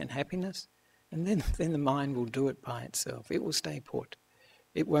joy and happiness. And then the mind will do it by itself. It will stay put.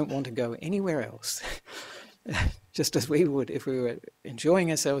 It won't want to go anywhere else. Just as we would if we were enjoying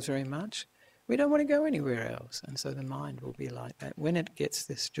ourselves very much. We don't want to go anywhere else. And so the mind will be like that. When it gets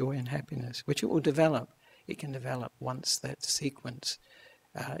this joy and happiness, which it will develop, it can develop once that sequence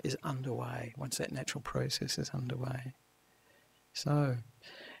is underway, once that natural process is underway. So,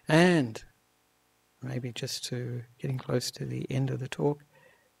 and maybe just to getting close to the end of the talk,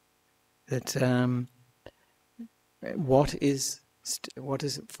 that what is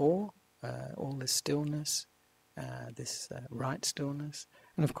it for? All this stillness, this right stillness,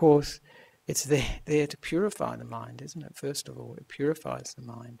 and of course, it's there to purify the mind, isn't it? First of all, it purifies the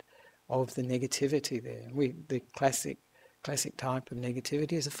mind of the negativity there. The classic type of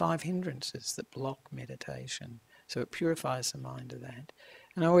negativity is the 5 hindrances that block meditation. So it purifies the mind of that.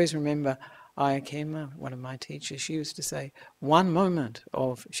 And I always remember Ayakema, one of my teachers, she used to say, one moment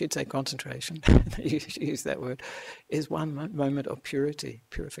of, she'd say concentration, she used that word, is one moment of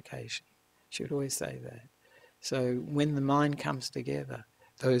purification. She would always say that. So when the mind comes together,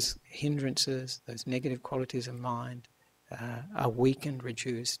 those hindrances, those negative qualities of mind, are weakened,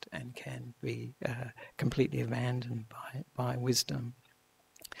 reduced, and can be completely abandoned by wisdom.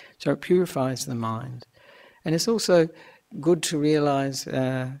 So it purifies the mind. And it's also good to realize,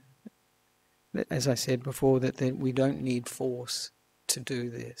 as I said before, that we don't need force to do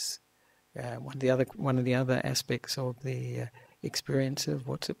this. One of the other aspects of the experience of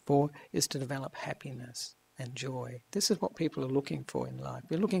what's it for is to develop happiness and joy. This is what people are looking for in life.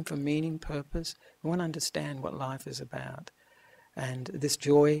 We're looking for meaning, purpose. We want to understand what life is about. And this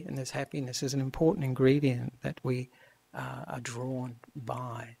joy and this happiness is an important ingredient that we are drawn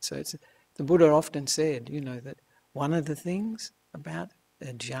by. So the Buddha often said, that one of the things about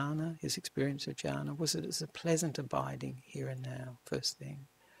jhana, his experience of jhana, was that it's a pleasant abiding here and now, first thing.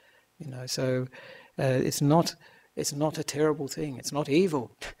 So it's not a terrible thing. It's not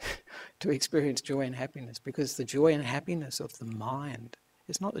evil to experience joy and happiness, because the joy and happiness of the mind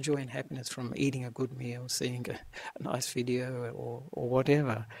is not the joy and happiness from eating a good meal, seeing a nice video or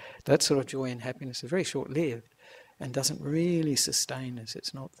whatever. That sort of joy and happiness is very short-lived and doesn't really sustain us.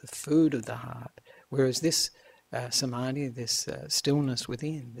 It's not the food of the heart. Whereas this samadhi, this stillness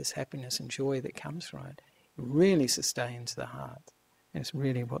within, this happiness and joy that comes from it, really sustains the heart. And it's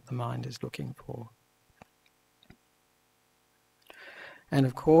really what the mind is looking for. And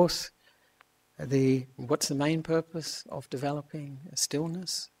of course, what's the main purpose of developing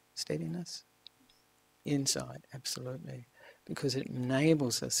stillness, steadiness? Insight, absolutely. Because it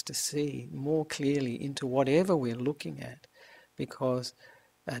enables us to see more clearly into whatever we're looking at. Because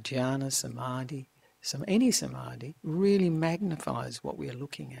jhana, samadhi, any samadhi really magnifies what we are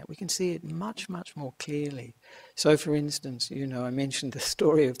looking at. We can see it much, much more clearly. So for instance, I mentioned the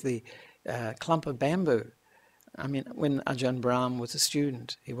story of the clump of bamboo. I mean, when Ajahn Brahm was a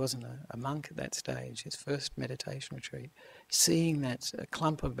student, he wasn't a monk at that stage, his first meditation retreat, seeing that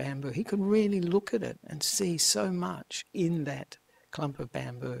clump of bamboo, he could really look at it and see so much in that clump of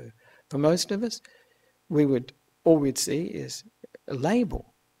bamboo. For most of us, all we'd see is a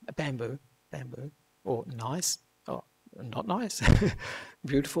label, a bamboo, or nice, or not nice,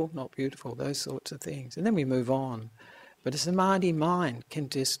 beautiful, not beautiful, those sorts of things. And then we move on. But a samadhi mind can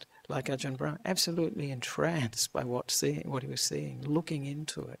just, like Ajahn Brahm, absolutely entranced by what he was seeing, looking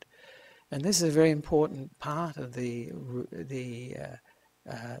into it. And this is a very important part of the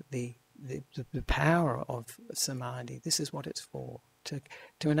power of samadhi. This is what it's for, to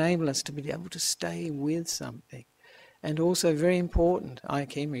enable us to be able to stay with something. And also very important,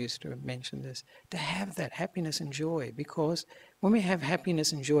 Ayakema used to mention this, to have that happiness and joy, because when we have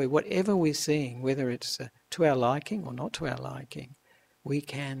happiness and joy, whatever we're seeing, whether it's to our liking or not to our liking, we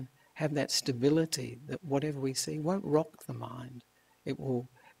can have that stability that whatever we see won't rock the mind.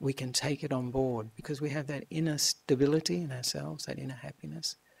 We can take it on board because we have that inner stability in ourselves, that inner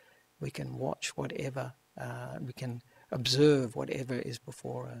happiness. We can watch whatever, we can observe whatever is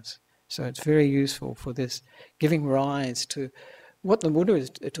before us. So it's very useful for this, giving rise to what the Buddha is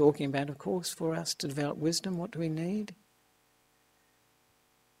talking about, of course, for us to develop wisdom. What do we need?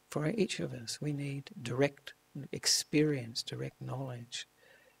 For each of us, we need direct experience, direct knowledge.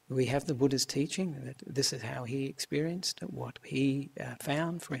 We have the Buddha's teaching that this is how he experienced it, what he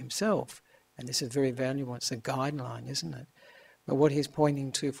found for himself. And this is very valuable. It's a guideline, isn't it? But what he's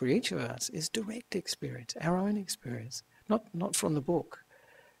pointing to for each of us is direct experience, our own experience, not from the book.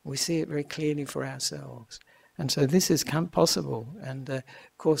 We see it very clearly for ourselves. And so this is possible. And of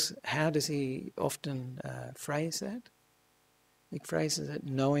course, how does he often phrase that? He phrases it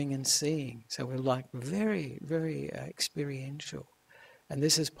knowing and seeing. So we're like very, very experiential. And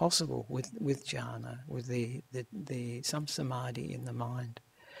this is possible with jhana, with the some samadhi in the mind.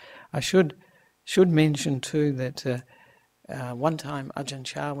 I should mention too that one time Ajahn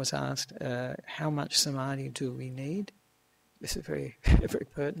Chah was asked, how much samadhi do we need? This is very, very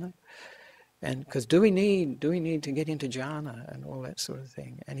pertinent. And because do we need to get into jhana and all that sort of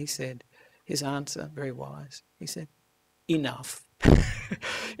thing? And he said, his answer, very wise, he said, enough.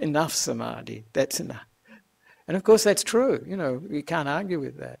 Enough samadhi, that's enough. And of course that's true, you can't argue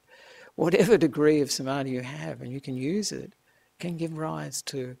with that. Whatever degree of samadhi you have, and you can use it, can give rise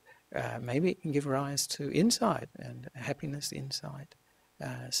to, maybe it can give rise to insight and happiness insight.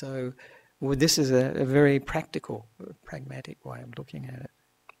 So this is a very practical, pragmatic way of looking at it.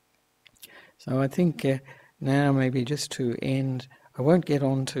 So I think now maybe just to end, I won't get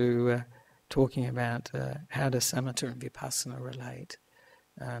on to talking about how does samatha and vipassana relate,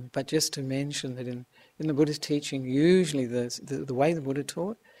 but just to mention that in the Buddha's teaching, usually the way the Buddha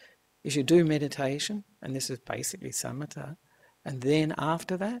taught is you do meditation, and this is basically samatha, and then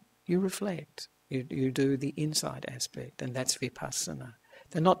after that you reflect, you do the insight aspect, and that's vipassana.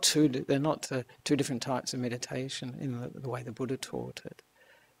 They're not two different types of meditation in the way the Buddha taught it.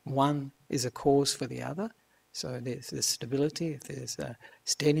 One is a cause for the other. So there's this stability, if there's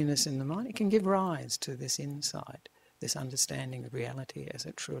steadiness in the mind, it can give rise to this insight, this understanding of reality as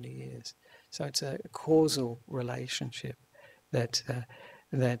it truly is. So it's a causal relationship that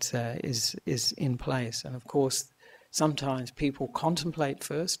is in place. And of course, sometimes people contemplate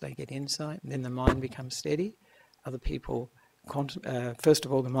first, they get insight, and then the mind becomes steady. Other people, first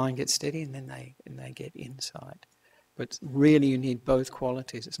of all, the mind gets steady, and then they get insight. But really you need both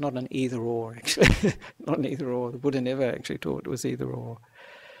qualities. It's not an either-or, actually. Not an either-or. The Buddha never actually taught it was either-or.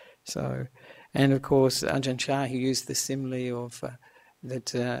 So, and of course, Ajahn Chah, he used the simile of that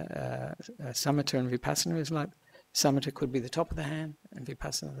samatha and vipassana is like, samatha could be the top of the hand and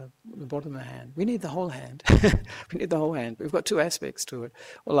vipassana the bottom of the hand. We need the whole hand. We need the whole hand. We've got two aspects to it.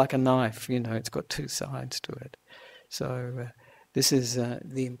 Or like a knife, it's got two sides to it. So this is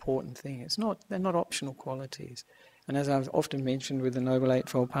the important thing. They're not optional qualities. And as I've often mentioned with the Noble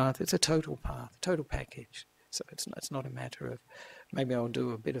Eightfold Path, it's a total path, total package. So it's not a matter of maybe I'll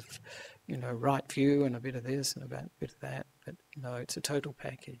do a bit of, right view and a bit of this and a bit of that. But no, it's a total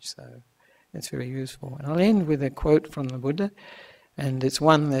package. So it's very useful. And I'll end with a quote from the Buddha, and it's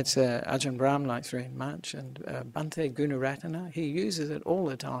one that Ajahn Brahm likes very much, and Bhante Gunaratana, he uses it all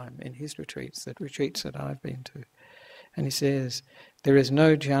the time in his retreats that I've been to. And he says, there is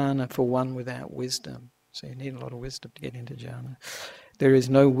no jhana for one without wisdom. So you need a lot of wisdom to get into jhana. There is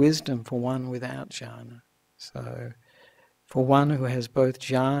no wisdom for one without jhana. So for one who has both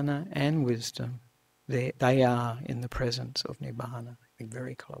jhana and wisdom, they are in the presence of nibbana,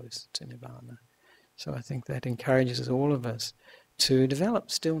 very close to nibbana. So I think that encourages all of us to develop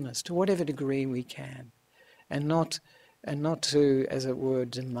stillness to whatever degree we can. and not to, as it were,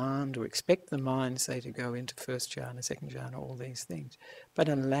 demand or expect the mind, say, to go into first jhana, second jhana, all these things, but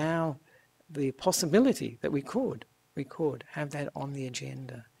allow the possibility that we could have that on the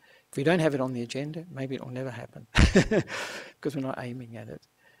agenda. If we don't have it on the agenda, maybe it will never happen because we're not aiming at it.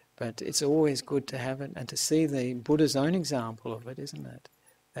 But it's always good to have it and to see the Buddha's own example of it, isn't it?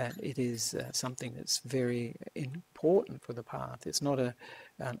 That it is something that's very important for the path. It's not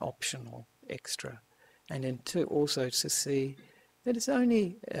an optional extra. And then also to see that it's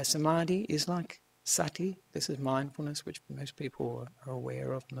only samadhi is like sati. This is mindfulness, which most people are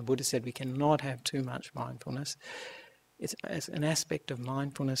aware of. And the Buddha said we cannot have too much mindfulness. It's an aspect of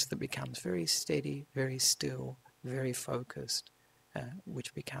mindfulness that becomes very steady, very still, very focused,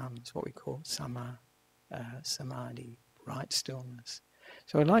 which becomes what we call samadhi, right stillness.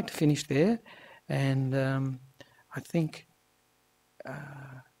 So I'd like to finish there, and I think,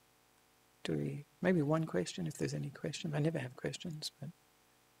 maybe one question, if there's any question. I never have questions, but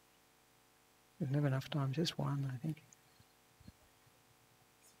there's never enough time, just one, I think.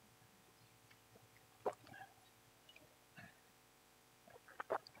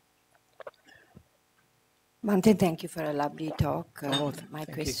 Bhante, thank you for a lovely talk. My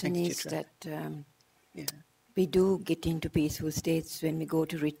thank question you. is that we do get into peaceful states when we go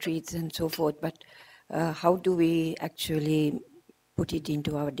to retreats and so forth, but how do we actually put it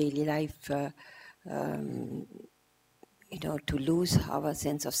into our daily life, to lose our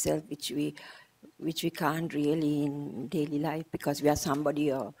sense of self, which we can't really in daily life because we are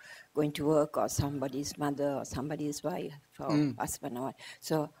somebody or going to work or somebody's mother or somebody's wife or husband or wife.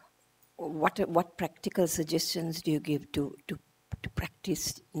 So what practical suggestions do you give to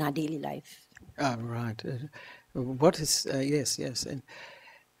practice in our daily life? Right. What is yes, and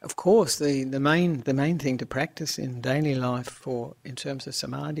of course the main thing to practice in daily life in terms of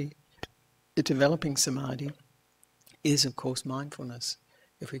samadhi, developing samadhi, is of course mindfulness.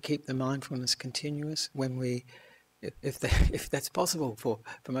 If we keep the mindfulness continuous, if that's possible for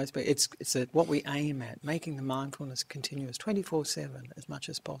most people, it's what we aim at, making the mindfulness continuous 24/7 as much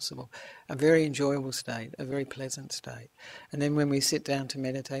as possible. A very enjoyable state, a very pleasant state. And then when we sit down to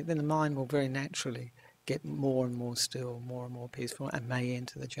meditate, then the mind will very naturally get more and more still, more and more peaceful, and may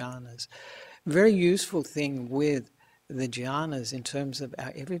enter the jhanas. Very useful thing with the jhanas in terms of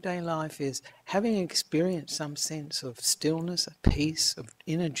our everyday life is having experienced some sense of stillness, of peace, of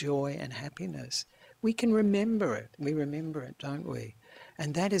inner joy and happiness. We can remember it. We remember it, don't we?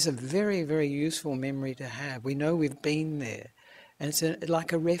 And that is a very, very useful memory to have. We know we've been there. And it's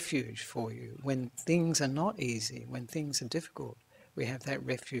like a refuge for you. When things are not easy, when things are difficult, we have that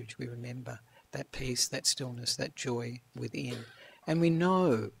refuge. We remember that peace, that stillness, that joy within. And we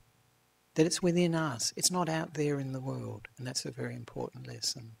know that it's within us. It's not out there in the world. And that's a very important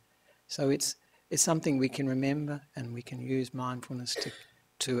lesson. So it's something we can remember, and we can use mindfulness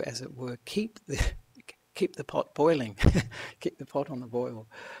to, as it were, keep the pot boiling, keep the pot on the boil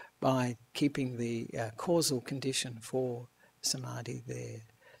by keeping the causal condition for samadhi there.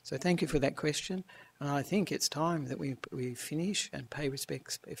 So thank you for that question. And I think it's time that we finish and pay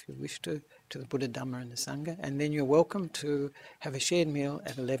respects, if you wish to the Buddha, Dhamma and the Sangha. And then you're welcome to have a shared meal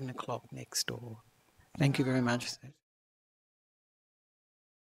at 11 o'clock next door. Thank you very much.